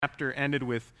chapter ended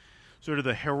with sort of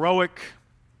the heroic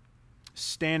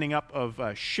standing up of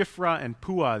Shiphrah and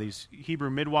Puah, these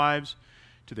Hebrew midwives,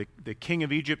 to the king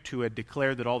of Egypt who had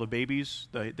declared that all the babies,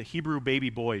 the Hebrew baby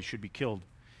boys, should be killed.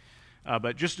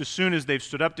 But just as soon as they've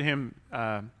stood up to him,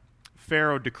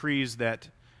 Pharaoh decrees that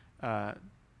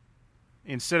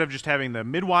instead of just having the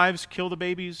midwives kill the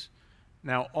babies,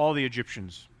 now all the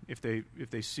Egyptians, if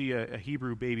they see a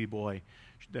Hebrew baby boy,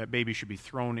 that baby should be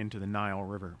thrown into the Nile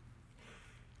River.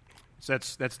 So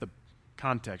that's the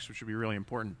context, which should be really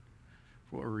important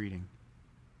for what we're reading.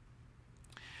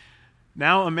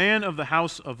 Now a man of the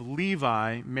house of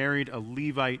Levi married a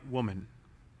Levite woman.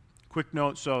 Quick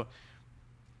note, so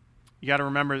you got to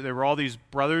remember there were all these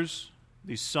brothers,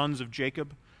 these sons of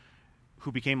Jacob,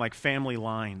 who became like family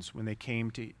lines when they came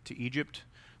to Egypt.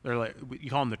 They're like, you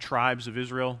call them the tribes of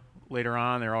Israel. Later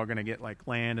on, they're all going to get like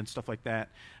land and stuff like that.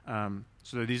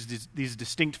 So these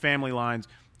distinct family lines.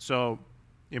 So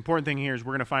the important thing here is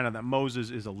we're going to find out that Moses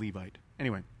is a Levite.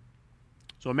 Anyway,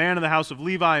 so a man of the house of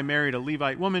Levi married a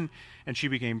Levite woman, and she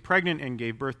became pregnant and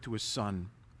gave birth to a son.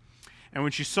 And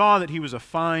when she saw that he was a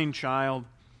fine child,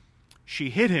 she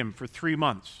hid him for 3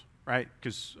 months, right?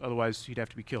 Because otherwise he'd have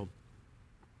to be killed.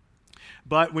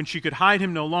 But when she could hide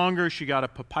him no longer, she got a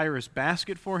papyrus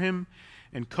basket for him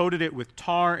and coated it with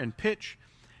tar and pitch,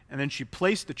 and then she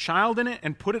placed the child in it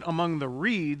and put it among the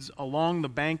reeds along the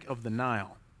bank of the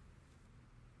Nile.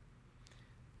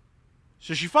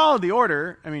 So she followed the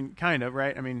order, kind of,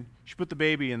 right? She put the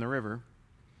baby in the river.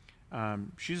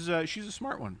 She's a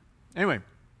smart one. Anyway,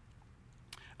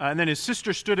 and then his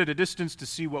sister stood at a distance to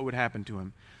see what would happen to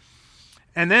him.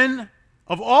 And then,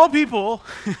 of all people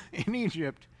in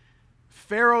Egypt,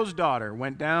 Pharaoh's daughter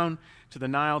went down to the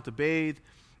Nile to bathe,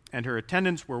 and her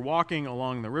attendants were walking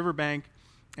along the riverbank,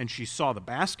 and she saw the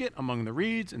basket among the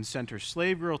reeds and sent her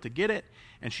slave girl to get it,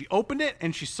 and she opened it,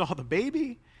 and she saw the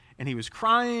baby, and he was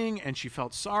crying, and she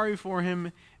felt sorry for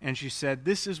him, and she said,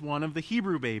 "This is one of the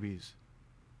Hebrew babies,"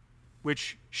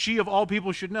 which she, of all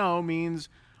people, should know means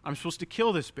I'm supposed to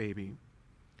kill this baby.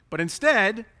 But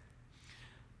instead,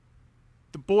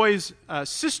 the boy's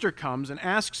sister comes and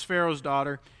asks Pharaoh's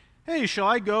daughter, "Hey, shall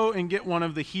I go and get one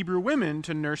of the Hebrew women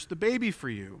to nurse the baby for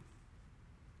you?"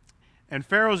 And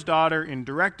Pharaoh's daughter, in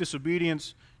direct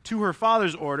disobedience to her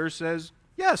father's order, says,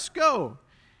 "Yes, go."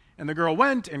 And the girl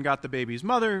went and got the baby's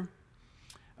mother.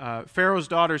 Pharaoh's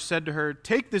daughter said to her,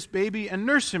 "Take this baby and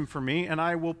nurse him for me, and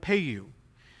I will pay you."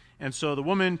 And so the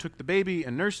woman took the baby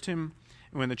and nursed him.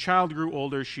 And when the child grew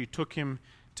older, she took him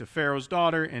to Pharaoh's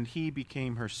daughter, and he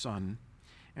became her son.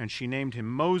 And she named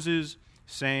him Moses,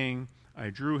 saying, "I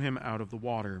drew him out of the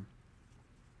water."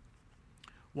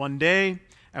 One day,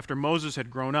 after Moses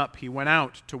had grown up, he went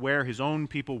out to where his own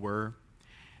people were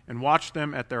and watched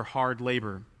them at their hard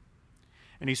labor.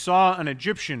 And he saw an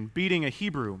Egyptian beating a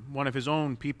Hebrew, one of his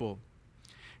own people.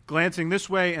 Glancing this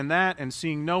way and that and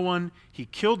seeing no one, he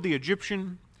killed the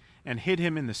Egyptian and hid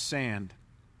him in the sand.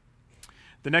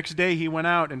 The next day he went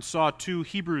out and saw 2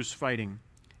 Hebrews fighting.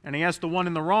 And he asked the one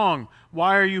in the wrong,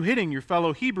 "Why are you hitting your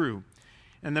fellow Hebrew?"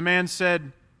 And the man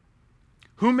said,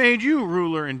 "Who made you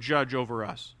ruler and judge over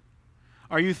us?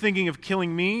 Are you thinking of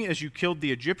killing me as you killed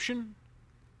the Egyptian?"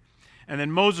 And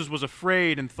then Moses was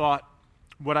afraid and thought,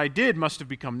 "What I did must have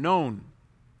become known."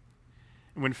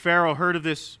 And when Pharaoh heard of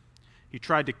this, he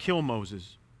tried to kill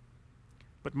Moses.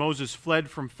 But Moses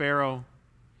fled from Pharaoh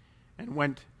and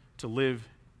went to live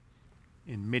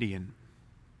in Midian.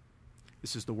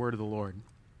 This is the word of the Lord.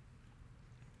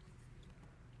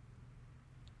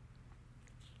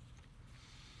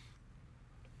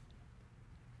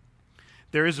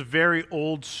 There is a very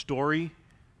old story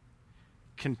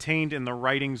contained in the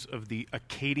writings of the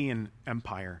Akkadian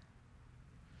Empire.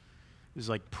 This is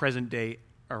like present-day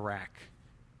Iraq.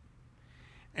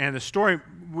 And the story,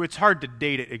 it's hard to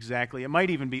date it exactly. It might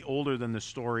even be older than the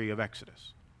story of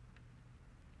Exodus.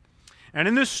 And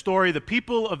in this story, the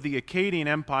people of the Akkadian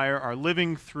Empire are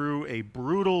living through a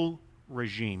brutal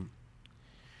regime.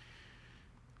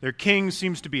 Their king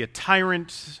seems to be a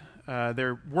tyrant.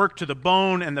 They're worked to the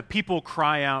bone, and the people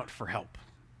cry out for help.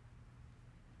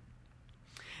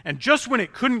 And just when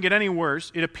it couldn't get any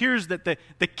worse, it appears that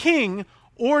the king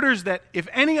orders that if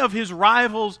any of his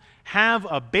rivals have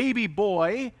a baby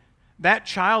boy, that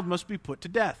child must be put to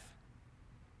death.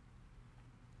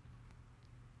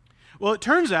 Well, it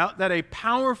turns out that a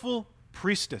powerful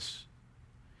priestess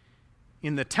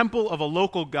in the temple of a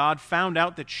local god found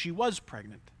out that she was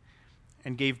pregnant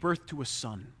and gave birth to a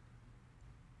son.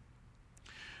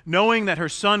 Knowing that her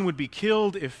son would be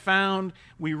killed if found,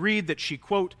 we read that she,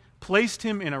 quote, placed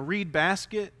him in a reed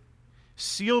basket,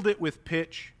 sealed it with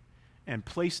pitch, and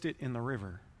placed it in the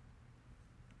river.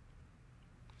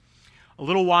 A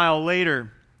little while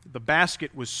later, the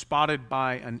basket was spotted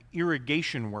by an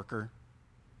irrigation worker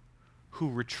who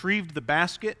retrieved the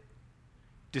basket,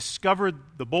 discovered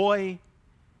the boy,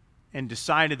 and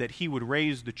decided that he would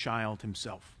raise the child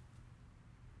himself.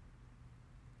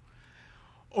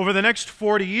 Over the next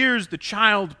 40 years, the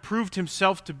child proved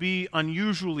himself to be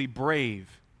unusually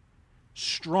brave,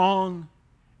 strong,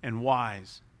 and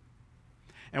wise.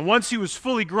 And once he was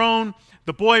fully grown,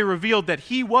 the boy revealed that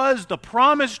he was the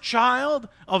promised child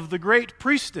of the great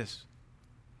priestess.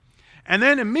 And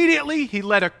then immediately he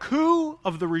led a coup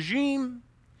of the regime,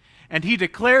 and he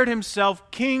declared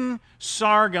himself King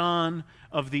Sargon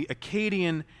of the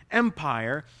Akkadian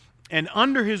Empire. And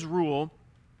under his rule,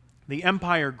 the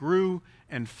empire grew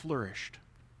and flourished.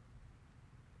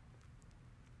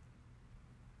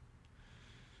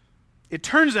 It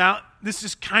turns out this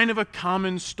is kind of a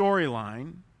common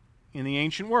storyline in the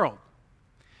ancient world.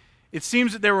 It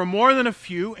seems that there were more than a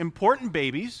few important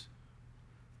babies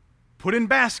put in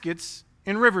baskets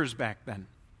in rivers back then.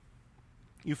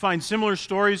 You find similar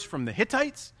stories from the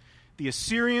Hittites, the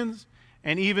Assyrians,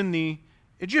 and even the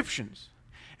Egyptians.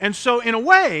 And so, in a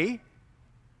way,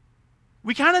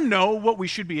 we kind of know what we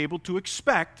should be able to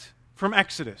expect from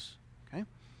Exodus. Okay?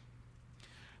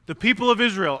 The people of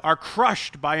Israel are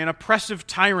crushed by an oppressive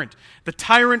tyrant. The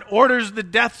tyrant orders the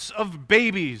deaths of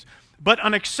babies, but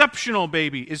an exceptional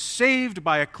baby is saved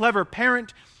by a clever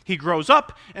parent. He grows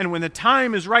up, and when the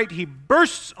time is right, he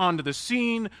bursts onto the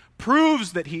scene,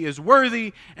 proves that he is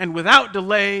worthy, and without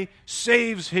delay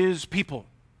saves his people.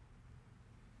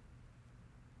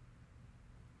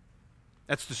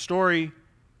 That's the story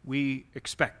we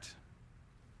expect.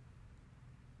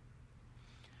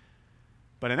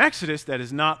 But in Exodus, that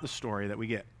is not the story that we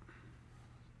get.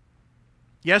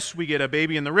 Yes, we get a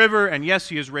baby in the river, and yes,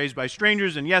 he is raised by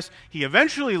strangers, and yes, he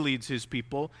eventually leads his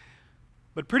people,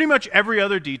 but pretty much every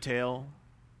other detail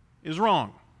is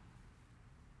wrong.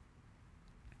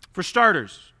 For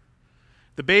starters,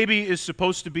 the baby is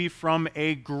supposed to be from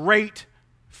a great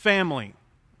family.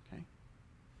 Okay?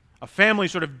 A family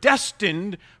sort of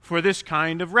destined for this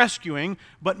kind of rescuing,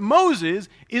 but Moses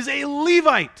is a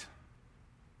Levite.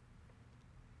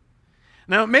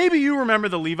 Now, maybe you remember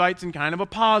the Levites in kind of a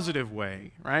positive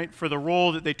way, right? For the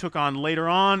role that they took on later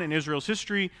on in Israel's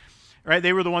history, right?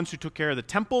 They were the ones who took care of the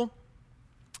temple.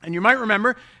 And you might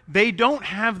remember, they don't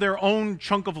have their own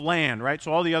chunk of land, right?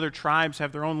 So all the other tribes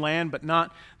have their own land, but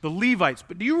not the Levites.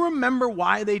 But do you remember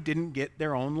why they didn't get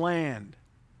their own land?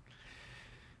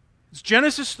 It's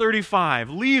Genesis 35.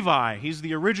 Levi, he's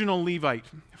the original Levite,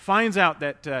 finds out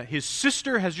that his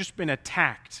sister has just been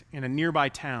attacked in a nearby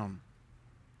town.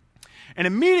 And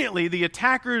immediately the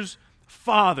attacker's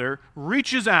father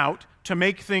reaches out to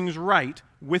make things right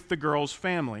with the girl's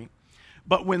family.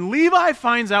 But when Levi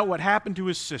finds out what happened to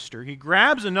his sister, he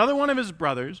grabs another one of his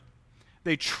brothers,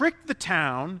 they trick the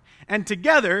town, and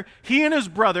together he and his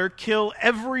brother kill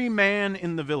every man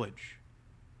in the village.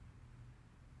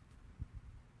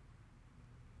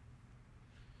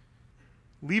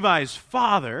 Levi's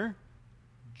father,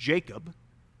 Jacob,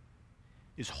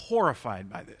 is horrified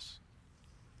by this.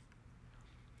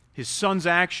 His son's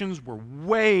actions were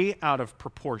way out of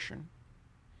proportion.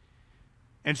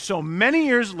 And so many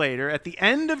years later, at the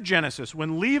end of Genesis,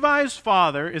 when Levi's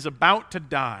father is about to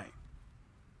die,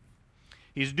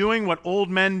 he's doing what old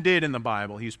men did in the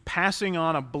Bible. He's passing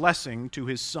on a blessing to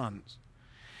his sons.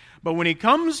 But when he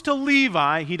comes to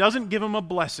Levi, he doesn't give him a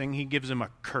blessing, he gives him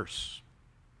a curse.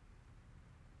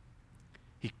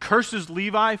 He curses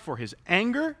Levi for his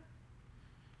anger.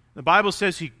 The Bible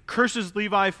says he curses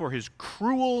Levi for his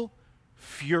cruel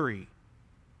fury.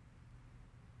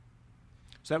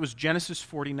 So that was Genesis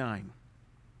 49.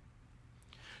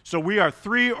 So we are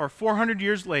 300 or 400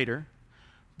 years later,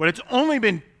 but it's only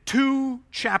been 2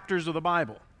 chapters of the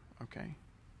Bible, okay?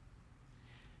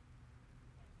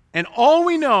 And all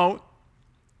we know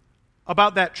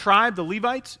about that tribe, the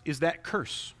Levites, is that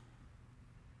curse.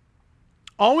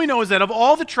 All we know is that of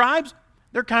all the tribes,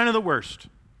 they're kind of the worst.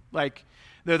 Like,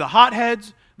 they're the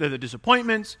hotheads, they're the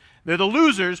disappointments, they're the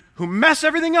losers who mess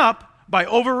everything up by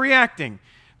overreacting.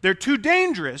 They're too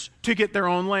dangerous to get their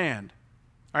own land.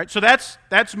 All right, so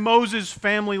that's Moses'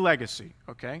 family legacy,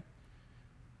 okay?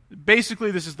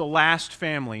 Basically, this is the last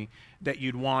family that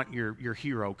you'd want your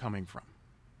hero coming from.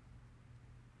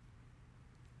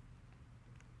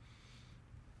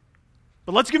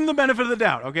 But let's give him the benefit of the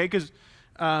doubt, okay? Because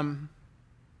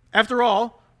after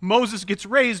all, Moses gets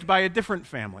raised by a different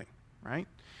family, right?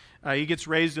 He gets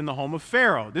raised in the home of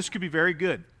Pharaoh. This could be very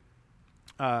good.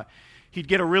 He'd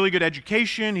get a really good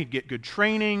education. He'd get good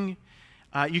training.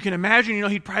 You can imagine,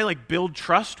 he'd probably build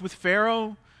trust with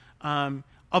Pharaoh.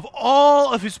 of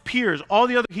all of his peers, all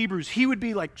the other Hebrews, he would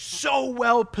be like so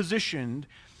well positioned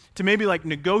to maybe like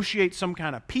negotiate some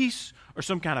kind of peace or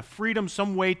some kind of freedom,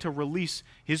 some way to release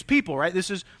his people, right? This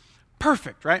is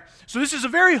perfect, right? So this is a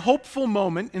very hopeful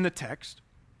moment in the text.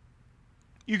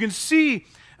 You can see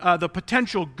the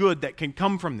potential good that can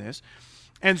come from this.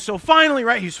 And so finally,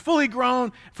 right, he's fully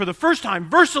grown. For the first time,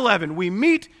 verse 11, we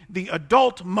meet the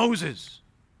adult Moses.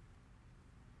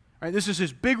 Right, this is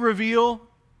his big reveal.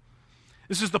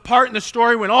 This is the part in the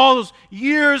story when all those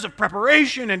years of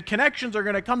preparation and connections are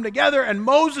going to come together, and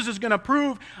Moses is going to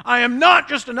prove, I am not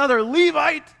just another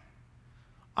Levite.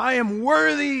 I am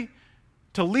worthy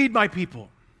to lead my people.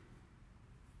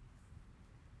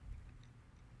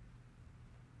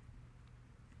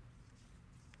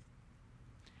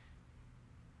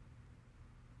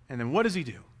 And then what does he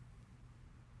do?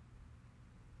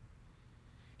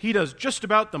 He does just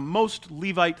about the most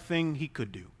Levite thing he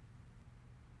could do.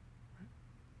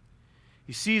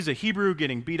 He sees a Hebrew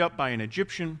getting beat up by an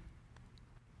Egyptian,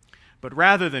 but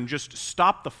rather than just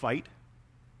stop the fight,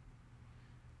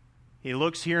 he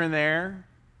looks here and there,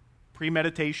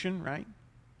 premeditation, right?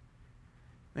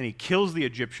 Then he kills the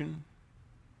Egyptian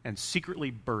and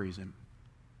secretly buries him.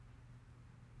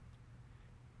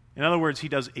 In other words, he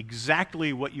does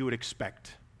exactly what you would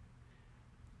expect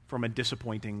from a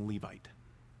disappointing Levite.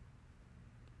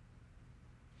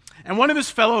 And one of his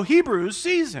fellow Hebrews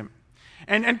sees him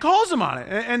and calls him on it.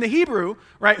 And the Hebrew,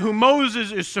 right, who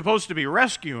Moses is supposed to be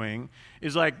rescuing,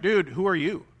 is like, dude, who are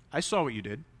you? I saw what you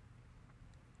did.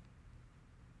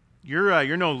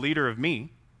 You're no leader of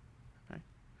me. Right?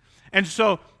 And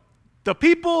so the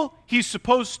people he's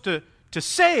supposed to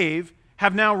save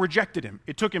have now rejected him.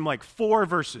 It took him like 4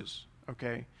 verses,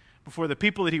 okay, before the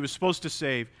people that he was supposed to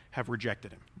save have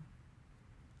rejected him.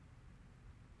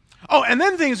 Oh, and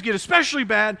then things get especially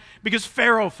bad because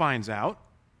Pharaoh finds out,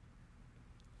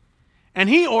 and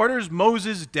he orders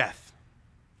Moses' death.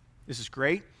 This is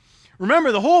great.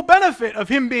 Remember, the whole benefit of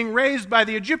him being raised by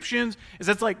the Egyptians is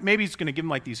that's like maybe he's going to give him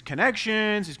like these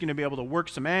connections, he's going to be able to work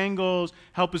some angles,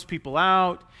 help his people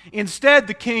out. Instead,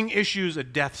 the king issues a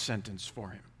death sentence for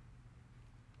him.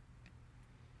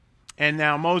 And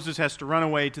now Moses has to run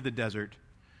away to the desert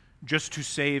just to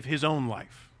save his own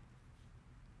life.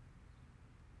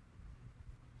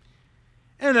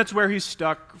 And that's where he's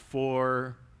stuck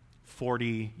for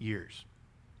 40 years.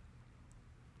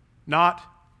 Not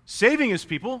saving his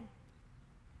people,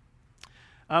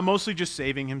 mostly just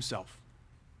saving himself.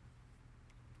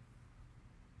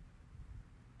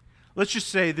 Let's just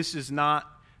say this is not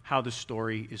how the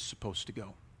story is supposed to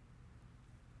go.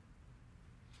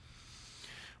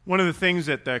 One of the things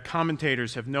that the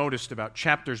commentators have noticed about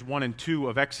chapters 1 and 2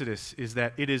 of Exodus is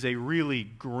that it is a really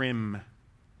grim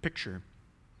picture.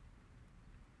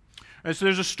 And so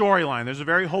there's a storyline. There's a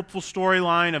very hopeful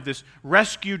storyline of this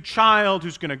rescued child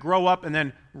who's going to grow up and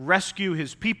then rescue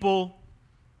his people.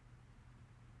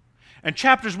 And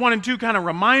chapters 1 and 2 kind of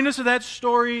remind us of that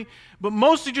story, but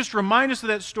mostly just remind us of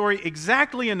that story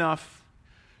exactly enough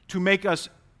to make us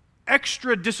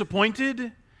extra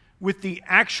disappointed with the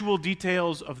actual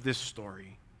details of this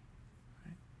story.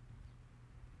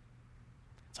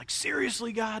 It's like,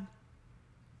 seriously, God?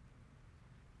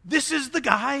 This is the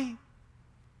guy?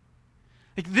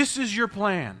 Like, this is your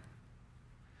plan?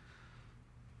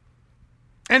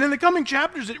 And in the coming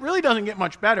chapters, it really doesn't get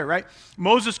much better, right?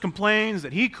 Moses complains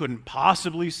that he couldn't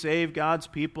possibly save God's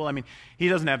people. I mean, he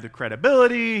doesn't have the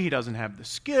credibility, he doesn't have the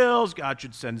skills, God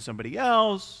should send somebody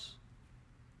else.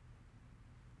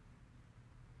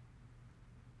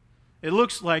 It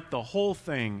looks like the whole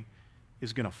thing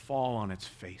is going to fall on its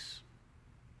face.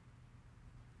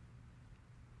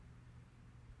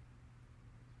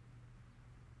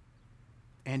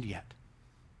 And yet,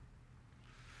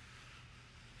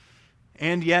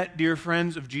 dear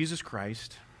friends of Jesus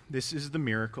Christ, this is the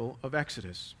miracle of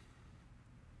Exodus.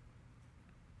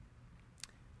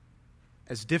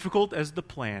 As difficult as the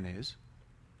plan is,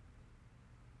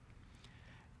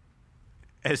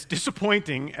 as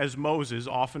disappointing as Moses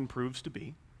often proves to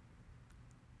be,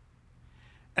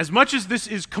 as much as this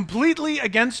is completely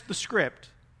against the script,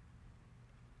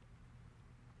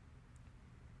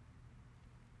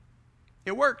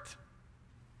 it worked.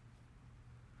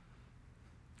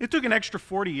 It took an extra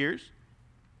 40 years.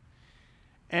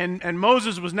 And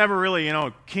Moses was never really,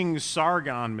 King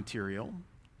Sargon material.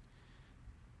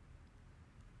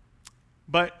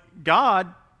 But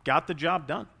God got the job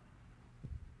done.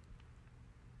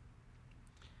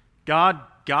 God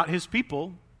got his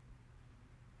people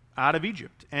out of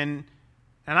Egypt. And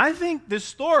I think this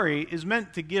story is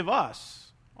meant to give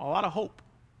us a lot of hope.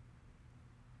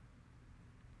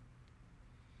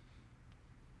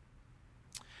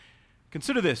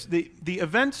 Consider this. The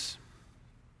events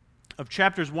of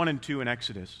chapters 1 and 2 in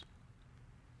Exodus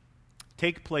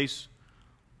take place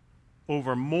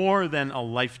over more than a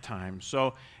lifetime.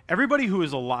 So everybody who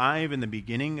is alive in the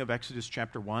beginning of Exodus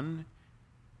chapter 1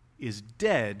 is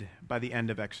dead by the end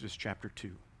of Exodus chapter 2.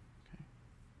 Okay?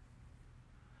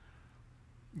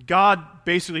 God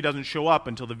basically doesn't show up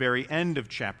until the very end of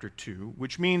chapter 2,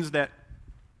 which means that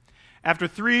after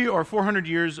 300 or 400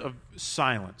 years of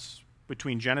silence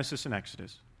between Genesis and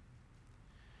Exodus,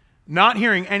 not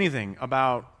hearing anything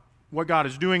about what God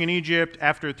is doing in Egypt,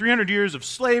 after 300 years of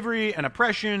slavery and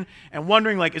oppression and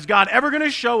wondering, like, is God ever going to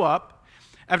show up?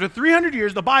 After 300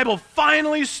 years, the Bible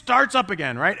finally starts up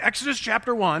again, right? Exodus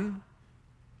chapter 1.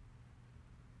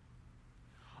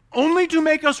 Only to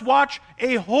make us watch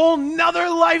a whole nother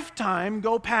lifetime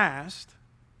go past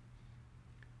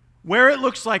where it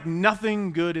looks like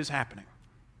nothing good is happening.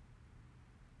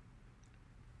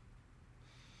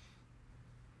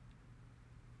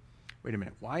 Wait a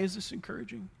minute, why is this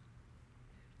encouraging?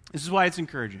 This is why it's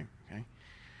encouraging, okay?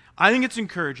 I think it's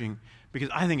encouraging because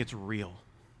I think it's real.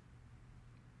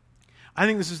 I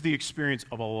think this is the experience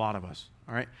of a lot of us,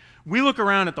 all right? We look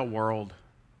around at the world,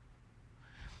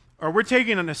 or we're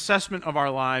taking an assessment of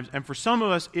our lives, and for some of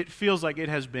us, it feels like it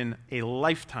has been a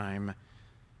lifetime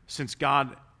since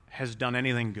God has done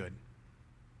anything good,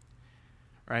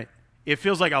 right? It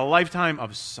feels like a lifetime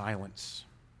of silence,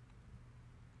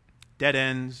 dead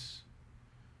ends,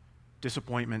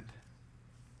 disappointment.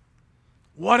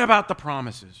 What about the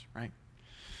promises, right?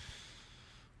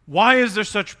 Why is there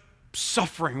such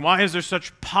suffering? Why is there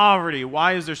such poverty?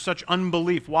 Why is there such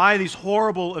unbelief? Why these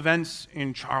horrible events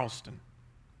in Charleston?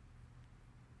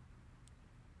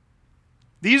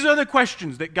 These are the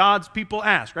questions that God's people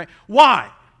ask, right? Why?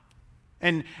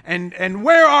 And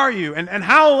where are you? And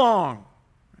how long?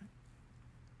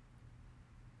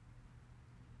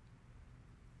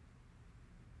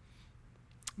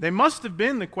 They must have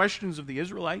been the questions of the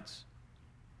Israelites,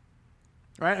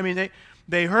 right? I mean,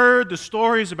 they heard the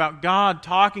stories about God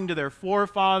talking to their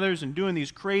forefathers and doing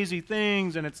these crazy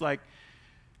things, and it's like,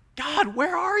 God,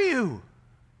 where are you?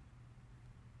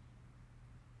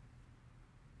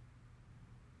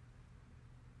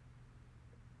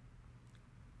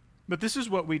 But this is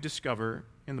what we discover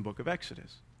in the book of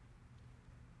Exodus.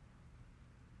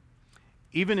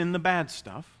 Even in the bad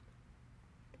stuff,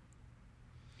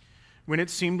 when it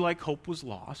seemed like hope was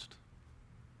lost,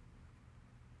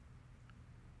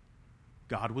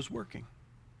 God was working.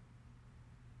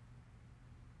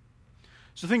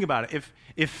 So think about it.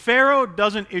 If Pharaoh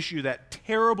doesn't issue that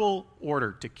terrible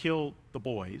order to kill the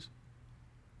boys,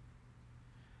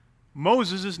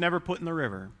 Moses is never put in the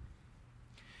river.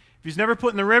 If he's never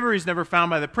put in the river, he's never found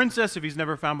by the princess. If he's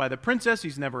never found by the princess,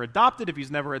 he's never adopted. If he's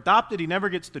never adopted, he never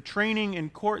gets the training in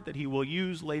court that he will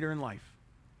use later in life.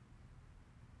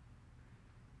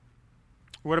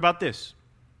 What about this?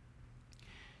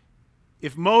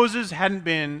 If Moses hadn't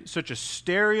been such a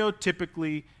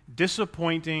stereotypically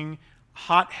disappointing,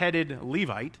 hot-headed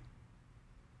Levite,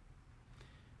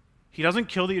 he doesn't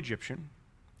kill the Egyptian.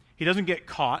 He doesn't get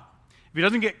caught. If he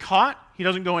doesn't get caught, he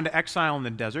doesn't go into exile in the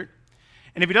desert.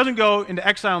 And if he doesn't go into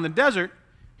exile in the desert,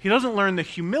 he doesn't learn the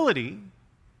humility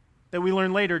that we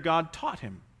learn later God taught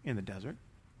him in the desert.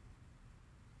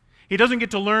 He doesn't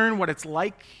get to learn what it's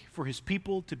like for his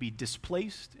people to be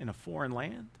displaced in a foreign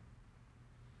land.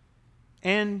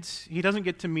 And he doesn't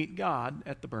get to meet God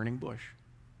at the burning bush.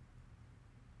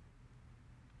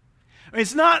 I mean,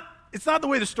 it's not the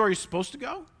way the story is supposed to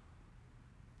go.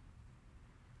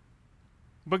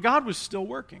 But God was still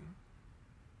working.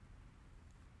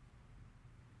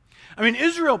 I mean,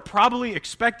 Israel probably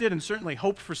expected and certainly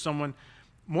hoped for someone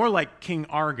more like King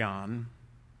Argon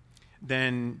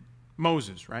than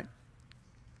Moses, right?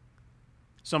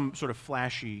 Some sort of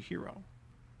flashy hero.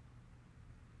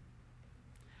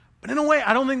 But in a way,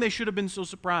 I don't think they should have been so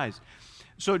surprised.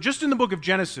 So just in the book of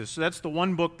Genesis, so that's the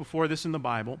one book before this in the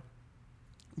Bible,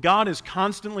 God is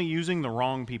constantly using the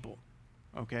wrong people.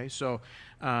 Okay, so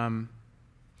in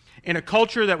a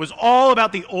culture that was all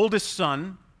about the oldest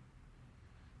son,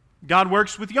 God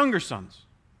works with younger sons.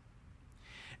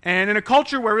 And in a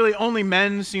culture where really only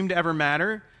men seem to ever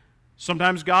matter,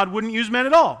 sometimes God wouldn't use men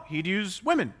at all. He'd use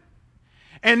women.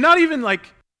 And not even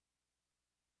like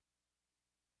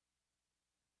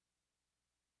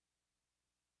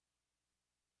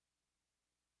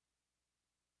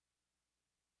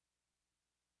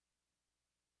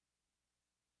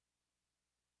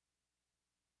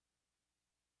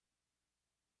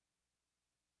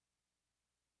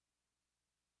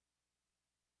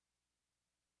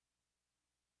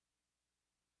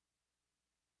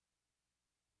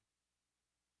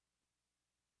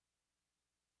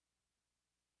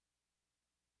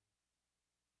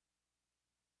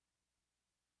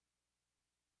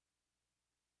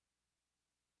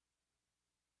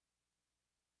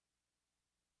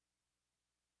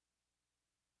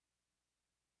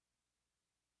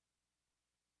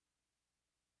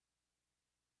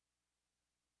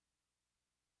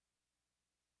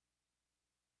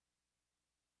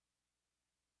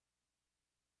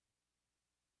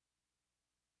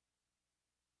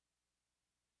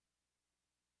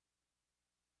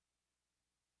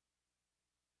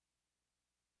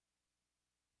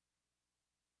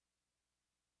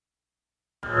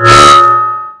And I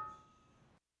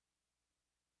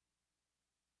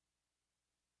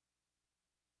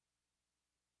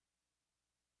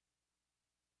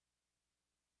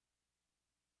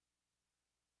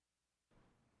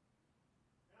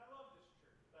love this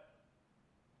church, but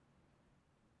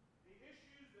the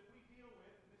issues that we deal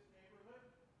with in this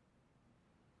neighborhood,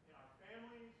 in our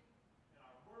families, in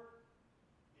our work,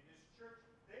 in this church,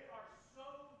 they are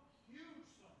so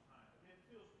huge sometimes. I mean, it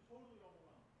feels totally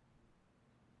overwhelming.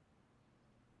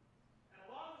 And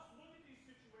a lot of us look at these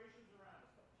situations around us,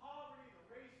 the poverty, the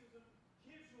racism,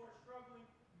 kids who are struggling,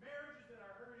 marriages that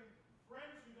are hurting,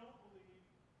 friends who don't believe,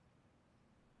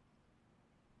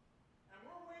 and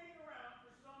we're waiting around for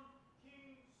some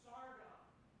King Sargon,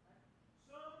 right?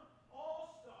 Some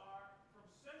all-star from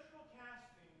Central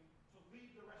Casting to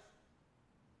lead the rescue.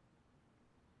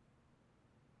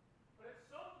 But at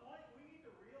some point, we need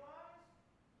to realize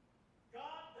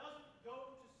God doesn't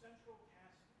go to Central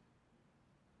Casting.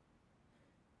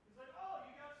 He's like, oh,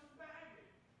 you got some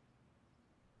baggage.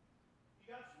 You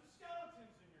got some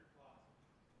skeletons in your closet.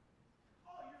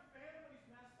 Oh, your family's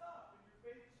messed up and your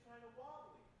faith is kind of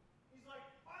wobbly. He's like,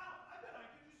 wow, I bet I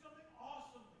could do something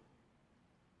awesome with you.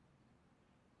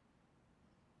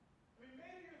 I mean,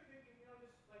 maybe you're thinking,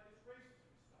 this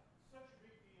racism stuff, it's such a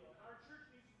big deal, and our church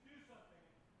needs to do something.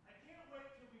 I can't wait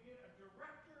till we get a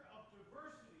director of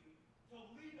diversity to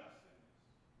lead us